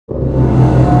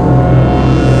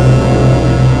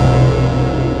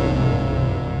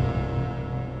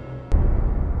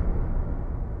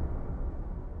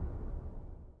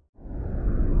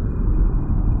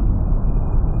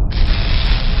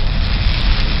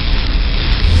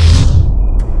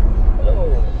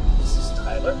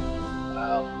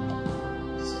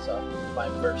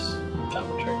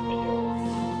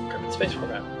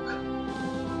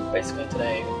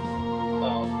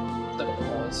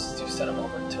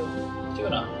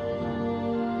Duna.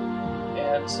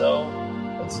 And so,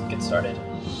 let's get started.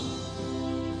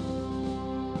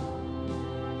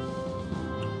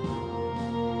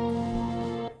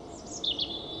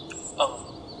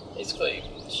 Basically,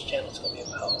 this channel is going to be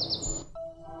about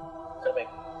gonna make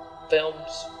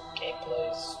films,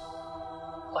 gameplays,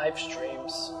 live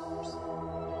streams.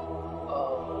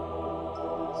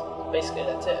 Basically,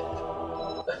 that's it.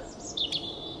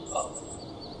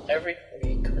 Every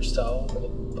week or so, I'm gonna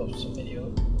post a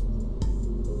video,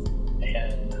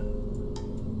 and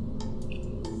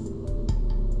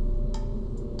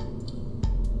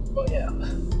well, yeah.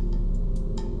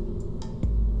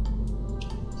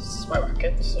 This is my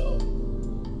rocket, so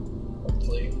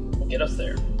hopefully we'll get us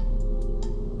there.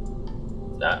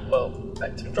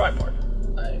 Back to the drawing board.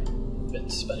 I've been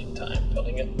spending time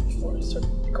building it before I started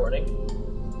recording,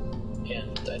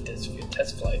 and I did a few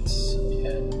test flights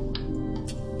and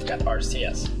got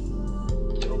RCS.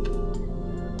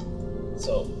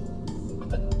 So,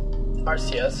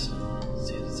 RCS,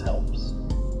 see if this helps,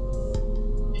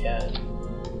 and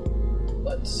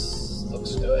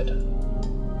looks good,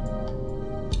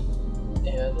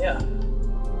 and yeah.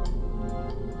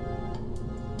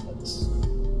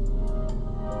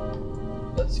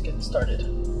 Let's get started.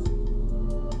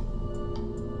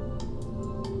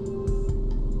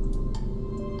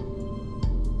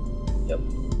 Yep,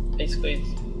 basically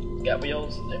it's got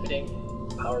wheels and everything,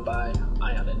 powered by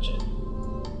ion engine.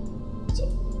 So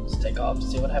let's take off,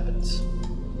 see what happens.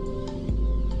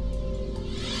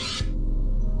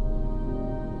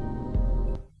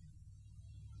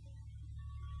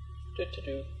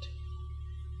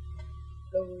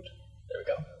 Load. There we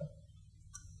go.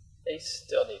 They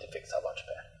still need to fix that launch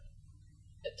pad.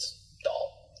 It's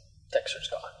dull. Texture's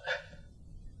gone.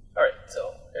 Alright,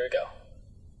 so here we go.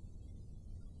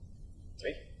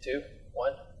 3, 2,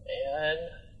 1, and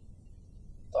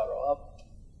throttle up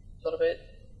a little bit.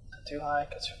 Not too high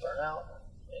because we burn out.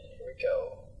 And here we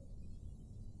go.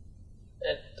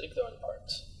 And ignore the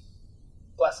parts.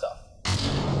 Blast off.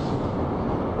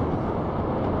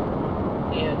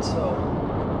 And so,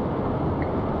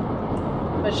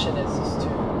 the mission is to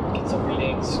get some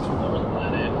readings, explore the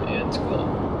planet, and it's cool.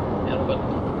 And I'm going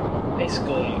to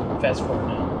basically fast forward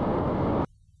now.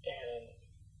 And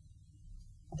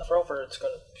the rover is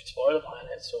going to explore the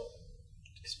planet, so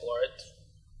explore it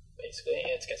basically,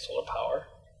 and it's got solar power,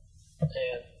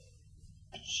 and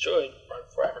should run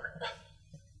forever.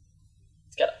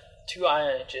 It's got 2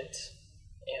 ion engines,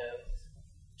 and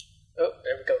oh,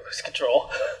 there we go, cruise control.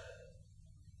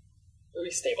 We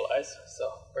stabilize,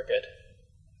 so we're good.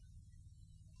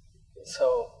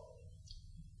 So,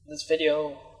 this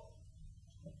video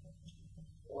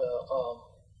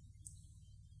will,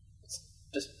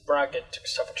 this rocket took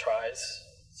several tries,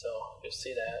 so you'll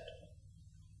see that.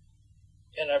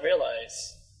 And I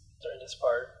realized during this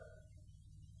part,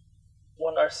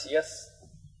 one RCS,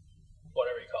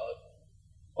 whatever you call it,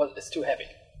 well, it's too heavy.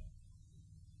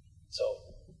 So,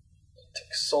 it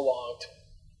took so long to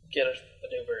get a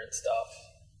maneuver and stuff,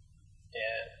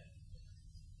 and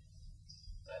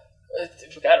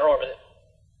we got in orbit,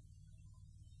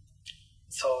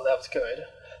 so that was good.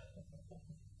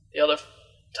 The other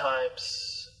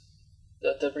times,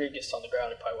 the debris gets on the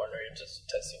ground, you're probably wondering, just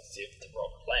testing to see if the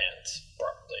rover lands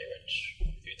properly, which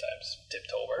a few times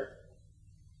tipped over.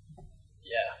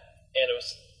 Yeah, and it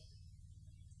was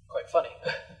quite funny.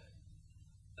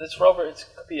 This rover is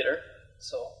a computer,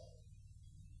 so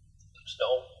there's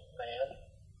no man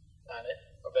on it.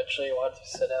 Eventually I wanted to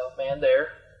set a man there,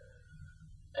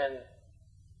 and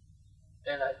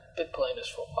I've been playing this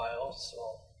for a while,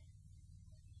 so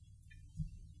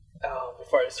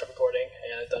before I start recording,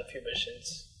 and I've done a few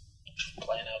missions,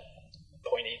 playing out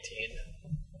point 18.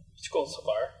 It's cool so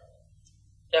far.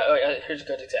 Yeah, here's a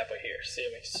good example here. See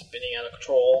me spinning out of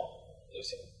control,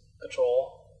 losing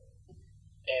control,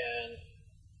 and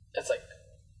it's like,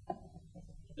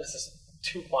 this is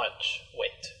too much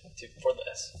weight for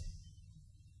this.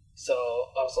 So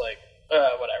I was like,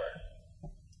 whatever.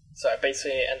 So I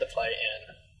basically end the flight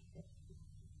and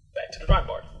back to the drawing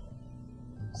board.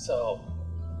 So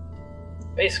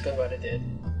basically what I did,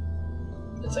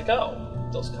 it's like, oh,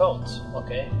 those cones,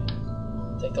 okay.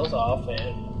 Take those off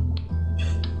and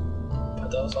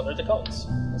put those under the cones.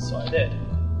 So I did.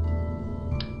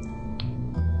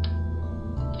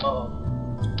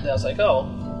 Then I was like, oh,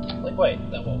 like wait,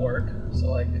 that won't work.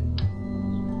 So like,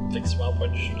 fix them up,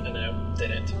 which and I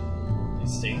didn't. You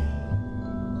see.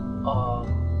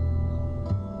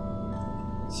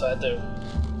 So I had to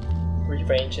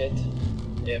rearrange it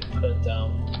and put it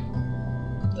down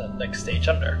the next stage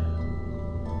under.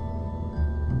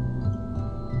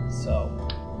 So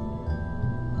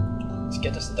to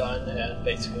get this done, and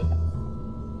basically,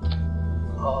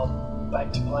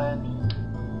 back to plan.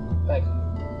 Back.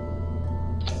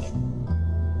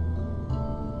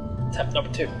 Attempt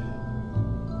number 2.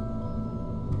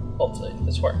 Hopefully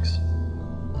this works.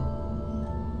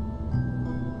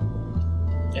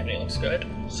 Everything looks good,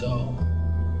 so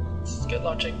let's get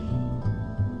launching.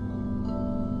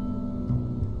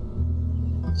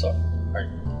 So, our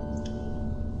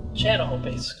channel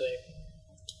basically,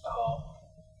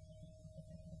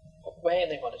 way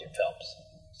they want to do films.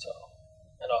 So,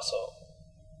 and also,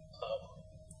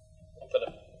 I'm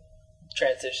gonna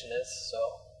transition this so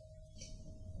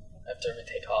after we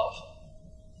take off,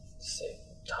 save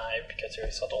time because there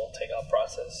is a whole takeoff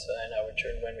process, and I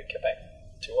return when we get back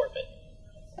to orbit.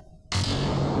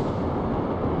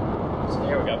 So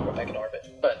here we go, we're back in orbit.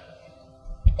 But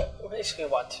we basically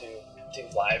want to do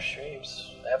live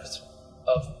streams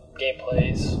of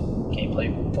gameplay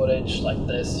footage like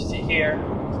this you see here,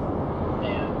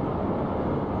 and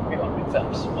we want to do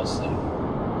films mostly.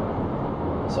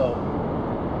 So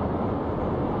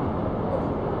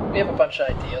we have a bunch of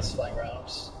ideas flying around,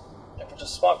 and for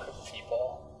just a small group of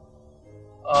people.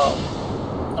 I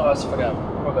also forgot,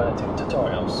 we're going to do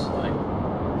tutorials, like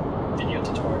video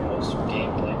tutorials,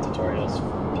 gameplay tutorials,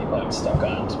 people I'm stuck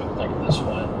on, like this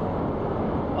one.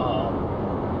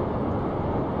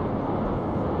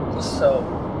 So,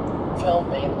 film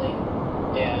mainly,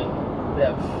 and we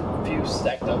have a few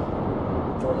stacked up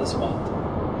for this month.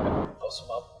 I'm going to post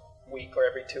them up a week or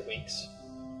every 2 weeks.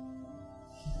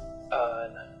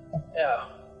 And yeah.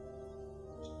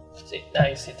 See, now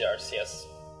you see the RCS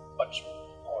much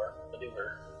more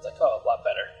maneuver. It's like, oh, a lot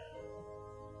better.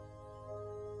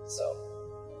 So,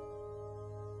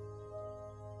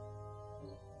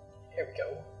 here we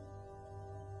go.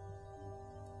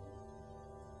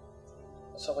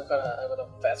 So I'm gonna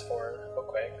fast forward real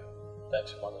quick. Back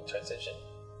to one transition.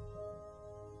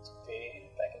 So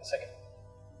be back in a second.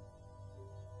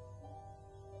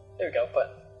 There we go. But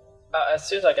as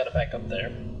soon as I got it back up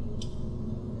there,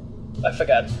 I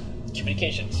forgot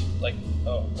communications. Like,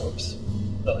 oh, whoops,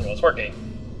 nothing was working.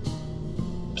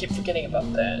 Keep forgetting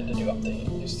about that in the new update.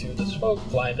 Used to the smoke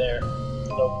fly there,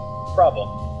 no problem.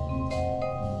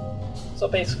 So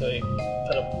basically,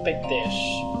 put a big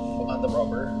dish on the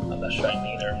rover. I'm not sure I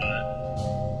need it or not,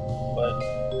 but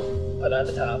put it on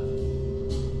the top.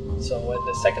 So when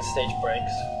the second stage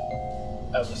breaks,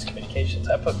 I'll lose communications.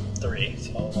 I put 3,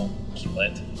 so I won't keep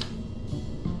it.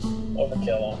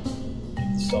 Overkill.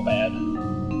 It's so bad.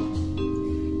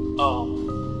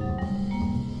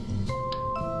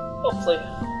 Hopefully,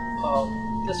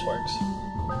 this works.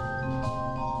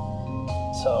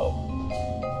 So,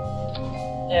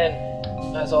 and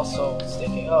I was also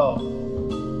thinking, oh,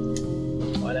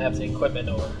 why do I have the equipment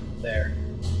over there?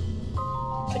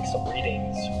 Take some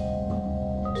readings.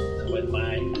 With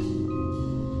my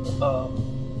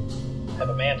have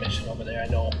a man mission over there, I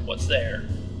know what's there.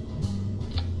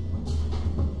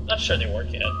 Not sure they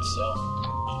work yet, so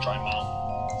I'll try them out.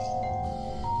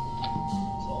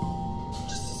 So,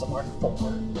 just as a Mark IV,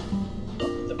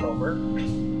 the Rover.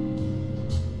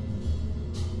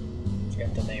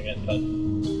 Forgot to name it, but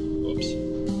oops.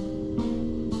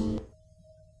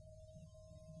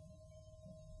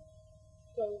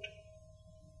 Load.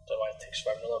 Don't know why it takes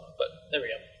forever to load, but there we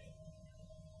go.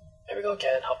 Here we go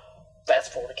again. I'll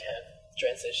fast forward again.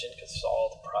 Transition, because it's all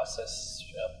the process.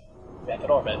 Yep. Back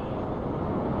in orbit.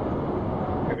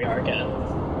 Here we are again.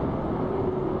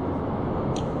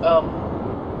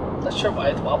 Not sure why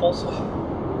it wobbles,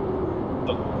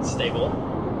 but it's stable.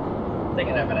 I think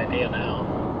I have an idea now.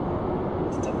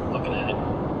 Since I'm looking at it.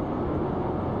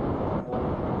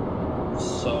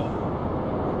 So,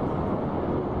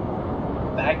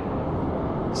 back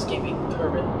escaping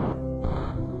Kerbal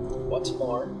once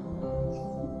more.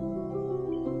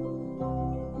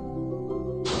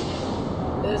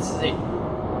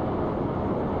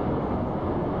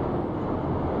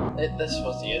 This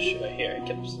was the issue right here.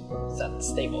 It's not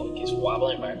stable. It keeps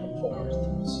wobbling back and forth.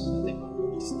 I think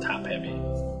it's top heavy.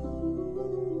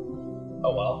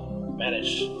 Oh well,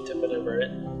 managed to maneuver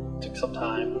it. Took some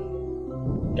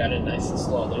time. Got it nice and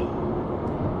slowly.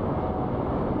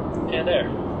 And there.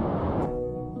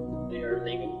 We are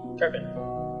leaving Kerbal.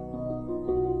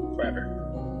 Forever.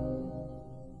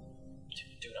 To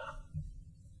Duna.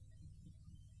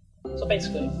 So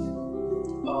basically,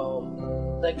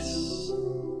 next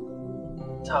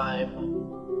time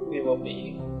we will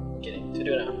be getting to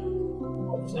Duna,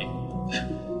 hopefully.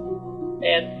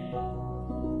 And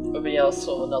there'll be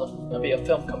also there'll be a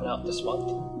film coming out this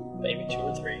month, maybe 2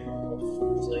 or 3,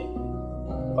 hopefully.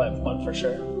 But I have 1 for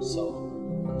sure,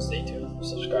 so stay tuned,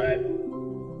 subscribe.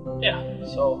 Yeah,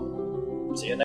 so See you next